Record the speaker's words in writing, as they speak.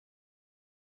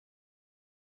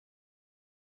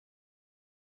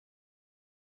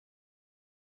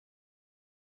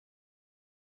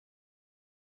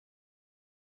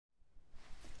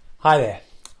Hi there,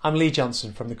 I'm Lee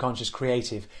Johnson from The Conscious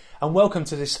Creative and welcome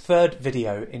to this third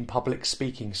video in public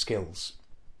speaking skills.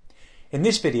 In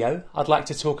this video I'd like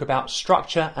to talk about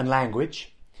structure and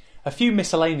language, a few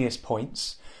miscellaneous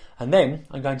points, and then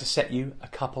I'm going to set you a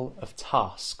couple of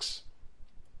tasks.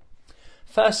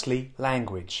 Firstly,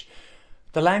 language.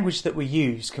 The language that we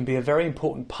use can be a very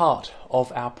important part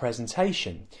of our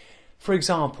presentation. For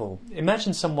example,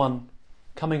 imagine someone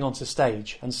coming onto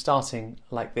stage and starting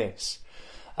like this.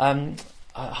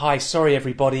 Hi, sorry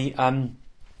everybody,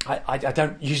 I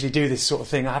don't usually do this sort of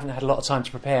thing. I haven't had a lot of time to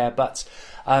prepare, but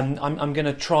I'm going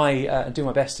to try and do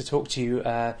my best to talk to you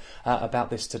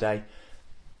about this today.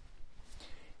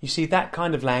 You see, that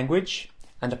kind of language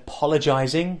and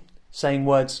apologising, saying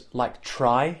words like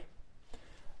try,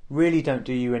 really don't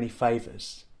do you any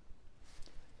favours.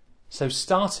 So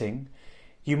starting,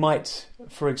 you might,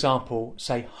 for example,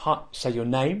 say your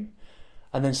name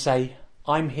and then say,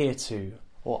 I'm here to,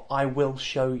 or I will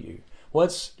show you.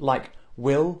 Words like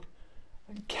will,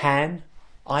 can,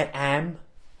 I am,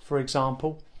 for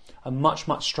example, are much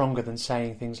stronger than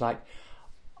saying things like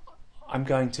I'm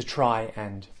going to try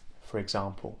and, for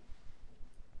example.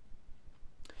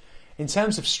 In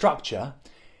terms of structure,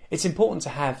 it's important to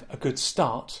have a good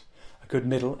start, a good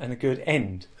middle and a good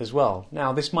end as well.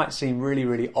 Now this might seem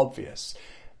really obvious,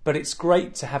 but it's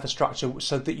great to have a structure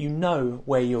so that you know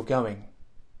where you're going.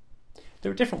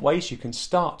 There are different ways you can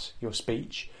start your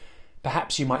speech.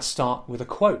 Perhaps you might start with a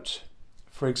quote.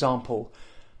 For example,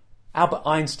 Albert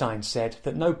Einstein said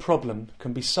that no problem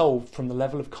can be solved from the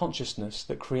level of consciousness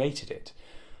that created it.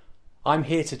 I'm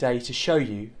here today to show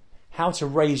you how to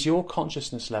raise your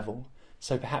consciousness level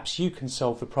so perhaps you can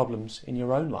solve the problems in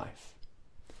your own life.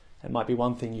 That might be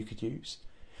one thing you could use.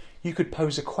 You could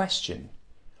pose a question,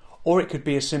 or it could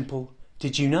be a simple,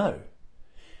 did you know?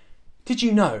 Did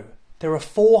you know there are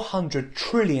 400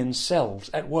 trillion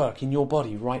cells at work in your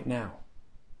body right now?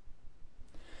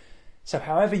 So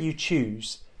however you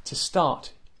choose to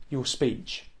start your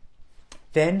speech,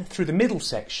 then through the middle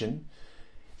section,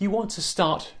 you want to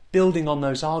start building on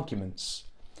those arguments,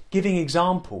 giving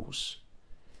examples,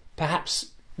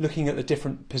 perhaps looking at the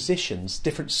different positions,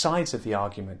 different sides of the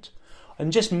argument,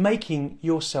 and just making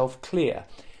yourself clear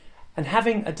and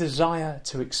having a desire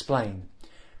to explain.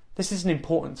 This is an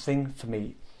important thing for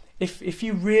me. If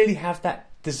you really have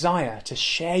that desire to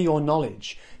share your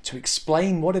knowledge, to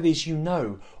explain what it is you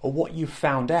know, or what you've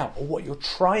found out, or what you're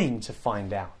trying to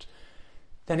find out,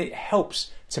 then it helps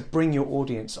to bring your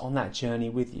audience on that journey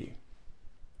with you.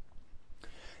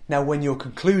 Now, when you're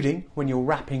concluding, when you're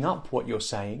wrapping up what you're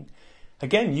saying,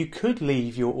 again, you could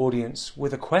leave your audience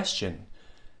with a question.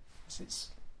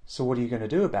 So what are you going to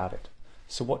do about it?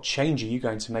 So what change are you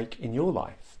going to make in your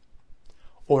life?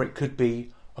 Or it could be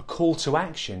a call to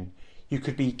action. You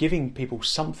could be giving people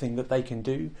something that they can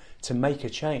do to make a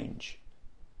change.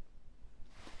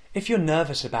 If you're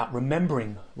nervous about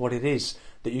remembering what it is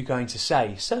that you're going to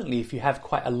say, certainly if you have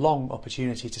quite a long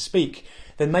opportunity to speak,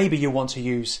 then maybe you want to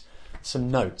use some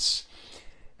notes.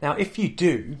 Now, if you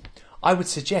do, I would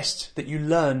suggest that you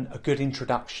learn a good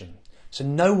introduction. So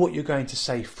know what you're going to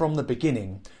say from the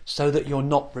beginning so that you're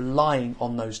not relying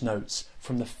on those notes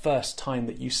from the first time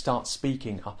that you start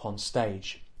speaking up on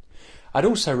stage. I'd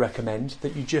also recommend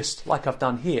that you just, like I've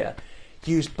done here,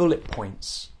 use bullet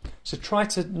points. So try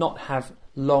to not have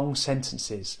long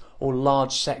sentences or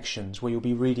large sections where you'll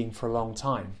be reading for a long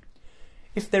time.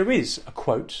 If there is a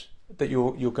quote that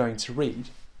you're going to read,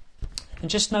 and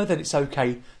just know that it's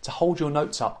okay to hold your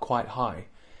notes up quite high,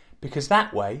 because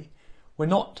that way we're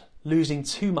not losing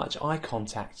too much eye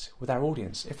contact with our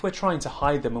audience. If we're trying to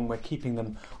hide them and we're keeping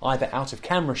them either out of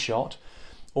camera shot,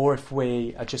 or if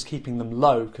we are just keeping them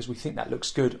low because we think that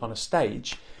looks good on a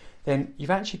stage, then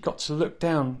you've actually got to look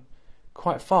down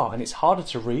quite far, and it's harder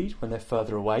to read when they're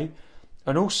further away,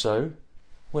 and also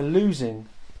we're losing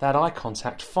that eye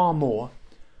contact far more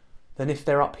than if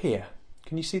they're up here.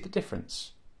 Can you see the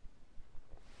difference?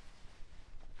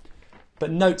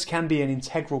 But notes can be an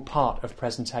integral part of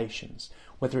presentations,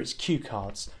 whether it's cue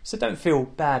cards, so don't feel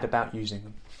bad about using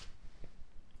them.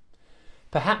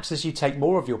 Perhaps as you take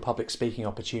more of your public speaking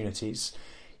opportunities,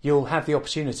 you'll have the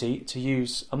opportunity to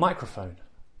use a microphone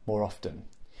more often.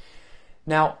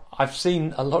 Now, I've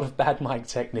seen a lot of bad mic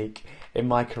technique in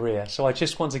my career, so I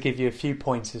just want to give you a few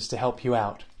pointers to help you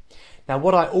out. Now,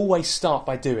 what I always start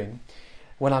by doing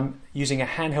when I'm using a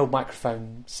handheld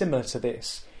microphone similar to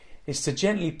this is to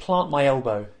gently plant my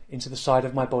elbow into the side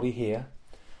of my body here,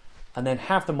 and then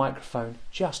have the microphone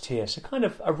just here, so kind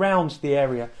of around the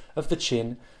area of the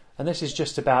chin, and this is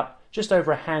just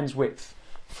over a hand's width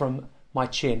from my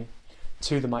chin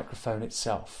to the microphone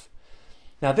itself.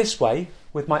 Now this way,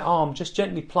 with my arm just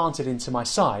gently planted into my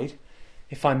side,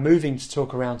 if I'm moving to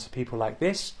talk around to people like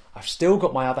this, I've still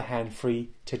got my other hand free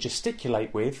to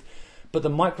gesticulate with, but the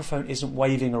microphone isn't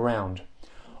waving around.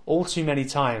 All too many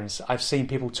times I've seen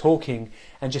people talking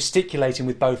and gesticulating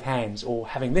with both hands, or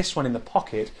having this one in the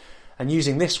pocket and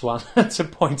using this one to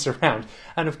point around.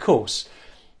 And of course,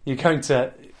 you're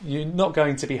not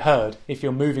going to be heard if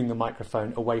you're moving the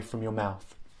microphone away from your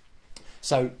mouth.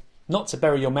 So not to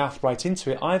bury your mouth right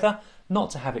into it either,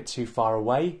 not to have it too far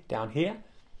away down here,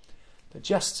 but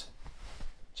just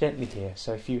gently here.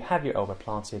 So if you have your elbow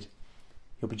planted,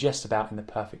 you'll be just about in the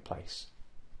perfect place.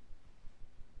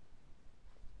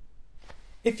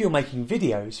 If you're making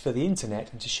videos for the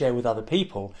internet and to share with other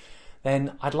people,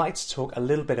 then I'd like to talk a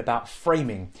little bit about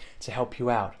framing to help you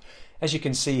out. As you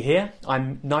can see here,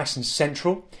 I'm nice and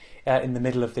central in the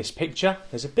middle of this picture.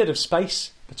 There's a bit of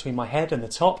space between my head and the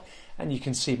top, and you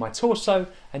can see my torso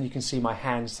and you can see my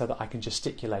hands so that I can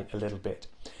gesticulate a little bit.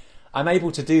 I'm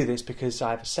able to do this because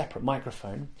I have a separate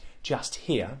microphone just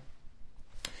here.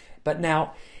 But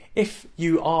now, if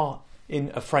you are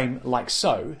in a frame like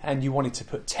so, and you wanted to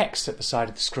put text at the side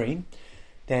of the screen,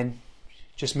 then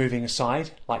just moving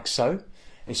aside like so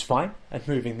is fine, and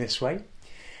moving this way.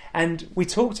 And we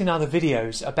talked in other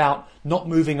videos about not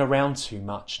moving around too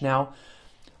much. Now,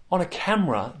 on a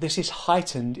camera, this is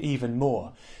heightened even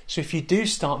more. So if you do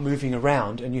start moving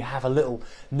around and you have a little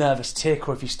nervous tick,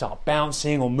 or if you start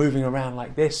bouncing or moving around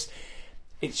like this,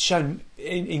 it's shown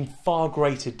in far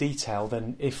greater detail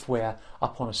than if we're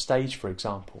up on a stage, for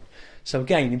example. So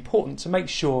again, important to make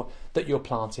sure that you're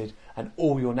planted and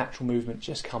all your natural movement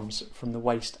just comes from the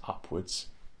waist upwards.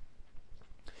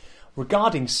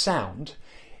 Regarding sound,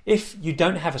 if you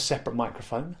don't have a separate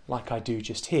microphone, like I do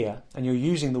just here, and you're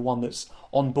using the one that's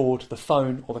on board the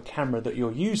phone or the camera that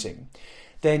you're using,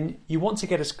 then you want to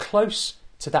get as close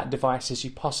to that device as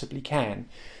you possibly can.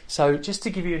 So just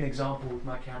to give you an example with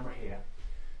my camera here.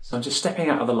 So I'm just stepping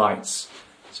out of the lights.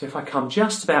 So if I come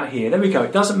just about here, there we go.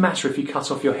 It doesn't matter if you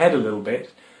cut off your head a little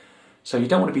bit. So you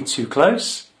don't want to be too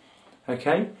close,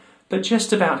 okay? But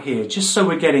just about here, just so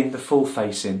we're getting the full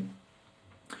face in.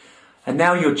 And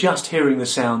now you're just hearing the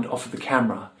sound off of the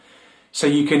camera. So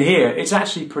you can hear, it's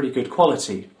actually pretty good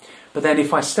quality. But then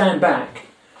if I stand back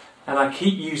and I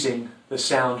keep using the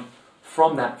sound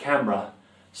from that camera,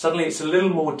 suddenly it's a little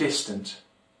more distant.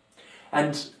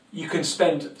 And you can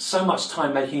spend so much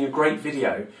time making a great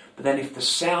video, but then if the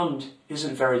sound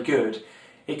isn't very good,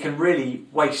 it can really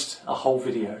waste a whole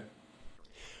video.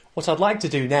 What I'd like to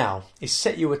do now is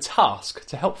set you a task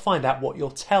to help find out what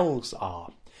your tells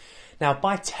are. Now,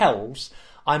 by tells,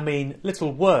 I mean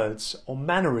little words or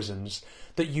mannerisms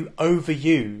that you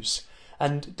overuse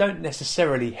and don't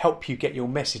necessarily help you get your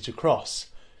message across.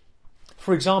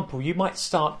 For example, you might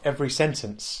start every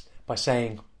sentence by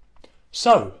saying,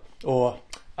 so, or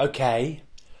okay,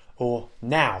 or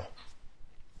now,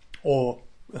 or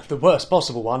the worst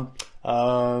possible one,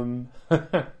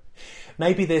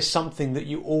 maybe there's something that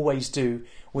you always do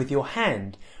with your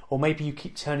hand, or maybe you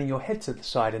keep turning your head to the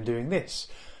side and doing this.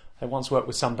 I once worked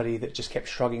with somebody that just kept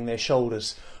shrugging their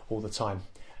shoulders all the time.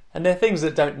 And they're things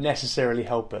that don't necessarily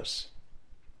help us.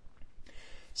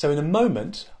 So in a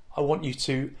moment, I want you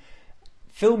to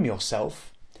film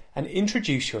yourself and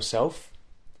introduce yourself.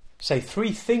 Say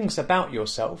 3 things about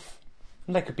yourself.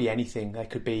 And they could be anything. They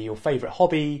could be your favourite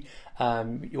hobby,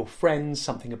 your friends,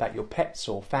 something about your pets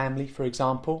or family, for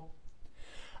example.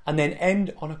 And then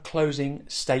end on a closing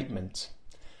statement.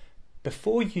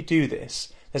 Before you do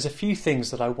this, there's a few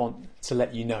things that I want to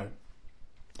let you know.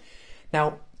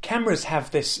 Now, cameras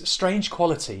have this strange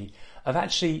quality of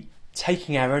actually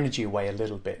taking our energy away a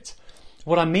little bit.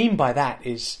 What I mean by that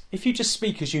is, if you just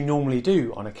speak as you normally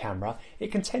do on a camera, it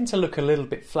can tend to look a little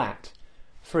bit flat.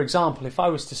 For example, if I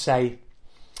was to say,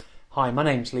 "Hi, my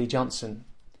name's Lee Johnson,"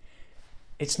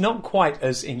 it's not quite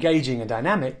as engaging and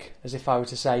dynamic as if I were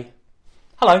to say,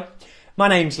 "Hello, my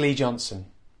name's Lee Johnson."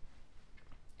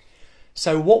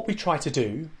 So what we try to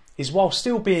do is, while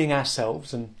still being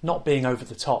ourselves and not being over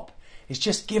the top, is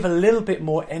just give a little bit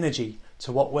more energy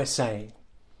to what we're saying.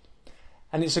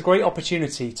 And it's a great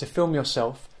opportunity to film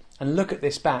yourself and look at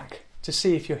this back to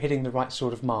see if you're hitting the right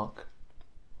sort of mark.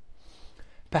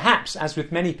 Perhaps, as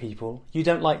with many people, you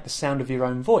don't like the sound of your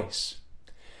own voice.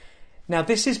 Now,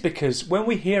 this is because when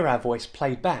we hear our voice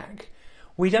played back,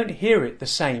 we don't hear it the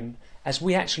same as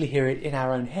we actually hear it in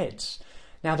our own heads.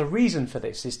 Now, the reason for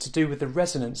this is to do with the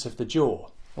resonance of the jaw,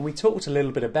 and we talked a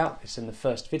little bit about this in the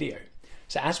first video.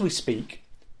 So as we speak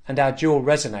and our jaw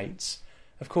resonates,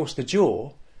 of course the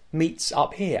jaw meets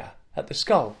up here at the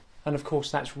skull, and of course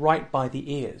that's right by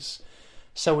the ears.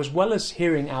 So as well as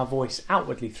hearing our voice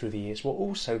outwardly through the ears, we're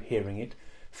also hearing it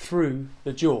through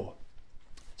the jaw.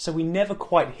 So we never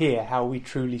quite hear how we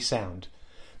truly sound.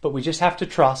 But we just have to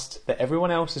trust that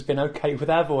everyone else has been okay with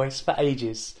our voice for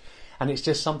ages, and it's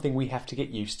just something we have to get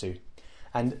used to.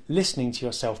 And listening to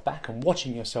yourself back and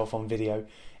watching yourself on video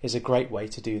is a great way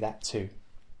to do that too.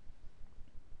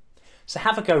 So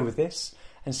have a go with this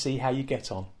and see how you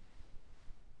get on.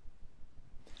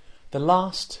 The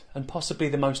last and possibly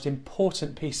the most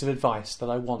important piece of advice that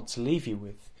I want to leave you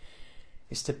with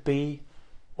is to be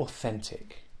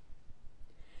authentic.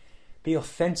 Be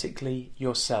authentically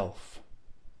yourself.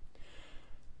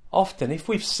 Often, if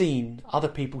we've seen other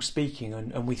people speaking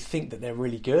and we think that they're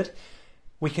really good,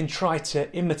 we can try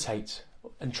to imitate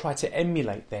and try to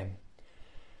emulate them.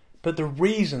 But the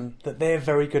reason that they're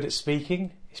very good at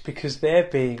speaking is because they're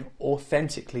being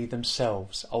authentically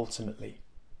themselves, ultimately.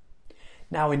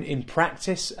 Now, in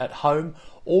practice, at home,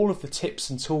 all of the tips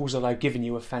and tools that I've given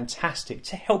you are fantastic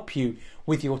to help you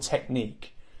with your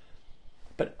technique.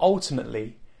 But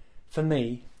ultimately, for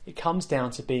me, it comes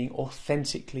down to being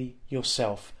authentically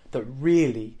yourself that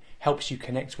really helps you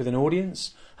connect with an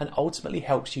audience and ultimately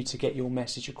helps you to get your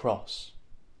message across.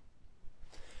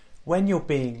 When you're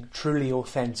being truly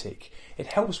authentic, it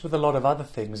helps with a lot of other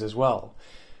things as well.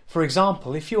 For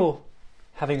example, if you're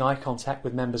having eye contact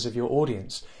with members of your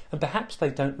audience and perhaps they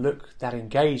don't look that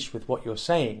engaged with what you're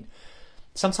saying,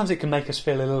 sometimes it can make us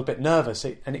feel a little bit nervous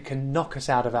and it can knock us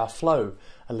out of our flow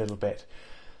a little bit.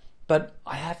 But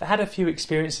I have had a few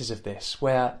experiences of this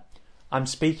where I'm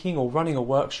speaking or running a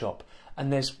workshop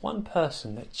and there's one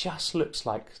person that just looks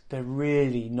like they're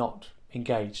really not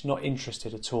engaged, not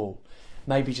interested at all.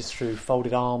 Maybe just through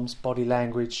folded arms, body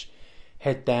language,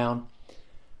 head down.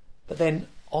 But then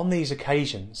on these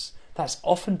occasions, that's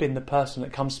often been the person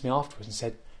that comes to me afterwards and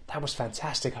said, "That was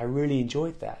fantastic, I really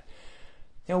enjoyed that."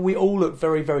 You know, we all look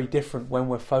very, very different when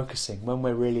we're focusing, when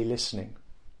we're really listening.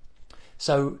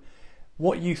 So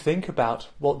what you think about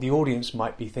what the audience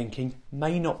might be thinking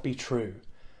may not be true.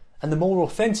 And the more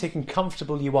authentic and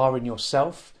comfortable you are in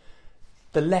yourself,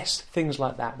 the less things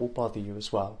like that will bother you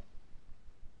as well.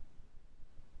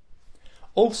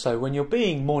 Also, when you're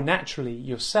being more naturally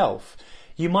yourself,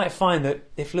 you might find that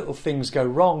if little things go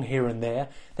wrong here and there,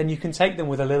 then you can take them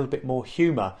with a little bit more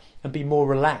humour and be more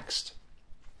relaxed.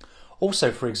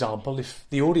 Also, for example, if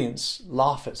the audience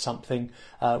laugh at something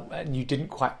and you didn't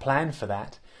quite plan for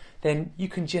that, then you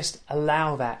can just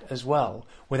allow that as well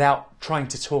without trying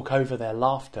to talk over their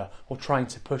laughter or trying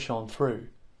to push on through.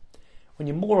 When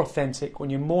you're more authentic, when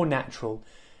you're more natural,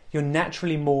 you're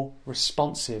naturally more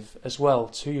responsive as well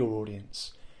to your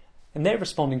audience. And they're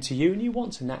responding to you and you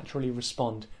want to naturally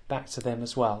respond back to them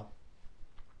as well.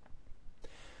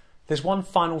 There's one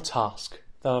final task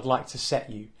that I'd like to set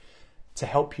you to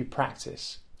help you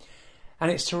practice.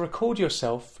 And it's to record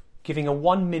yourself giving a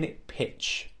 1-minute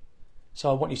pitch. So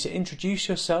I want you to introduce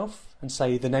yourself and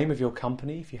say the name of your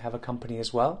company if you have a company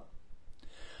as well.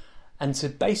 And to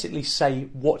basically say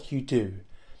what you do,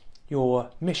 your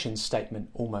mission statement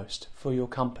almost for your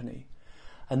company.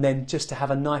 And then just to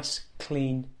have a nice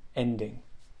clean ending.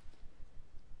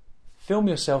 Film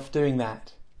yourself doing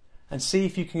that and see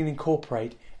if you can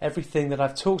incorporate everything that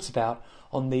I've talked about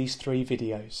on these 3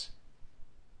 videos.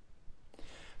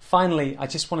 Finally, I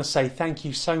just want to say thank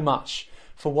you so much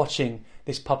for watching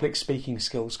this public speaking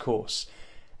skills course.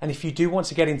 And if you do want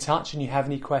to get in touch and you have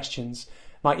any questions,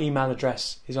 my email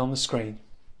address is on the screen.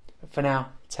 But for now,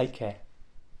 take care.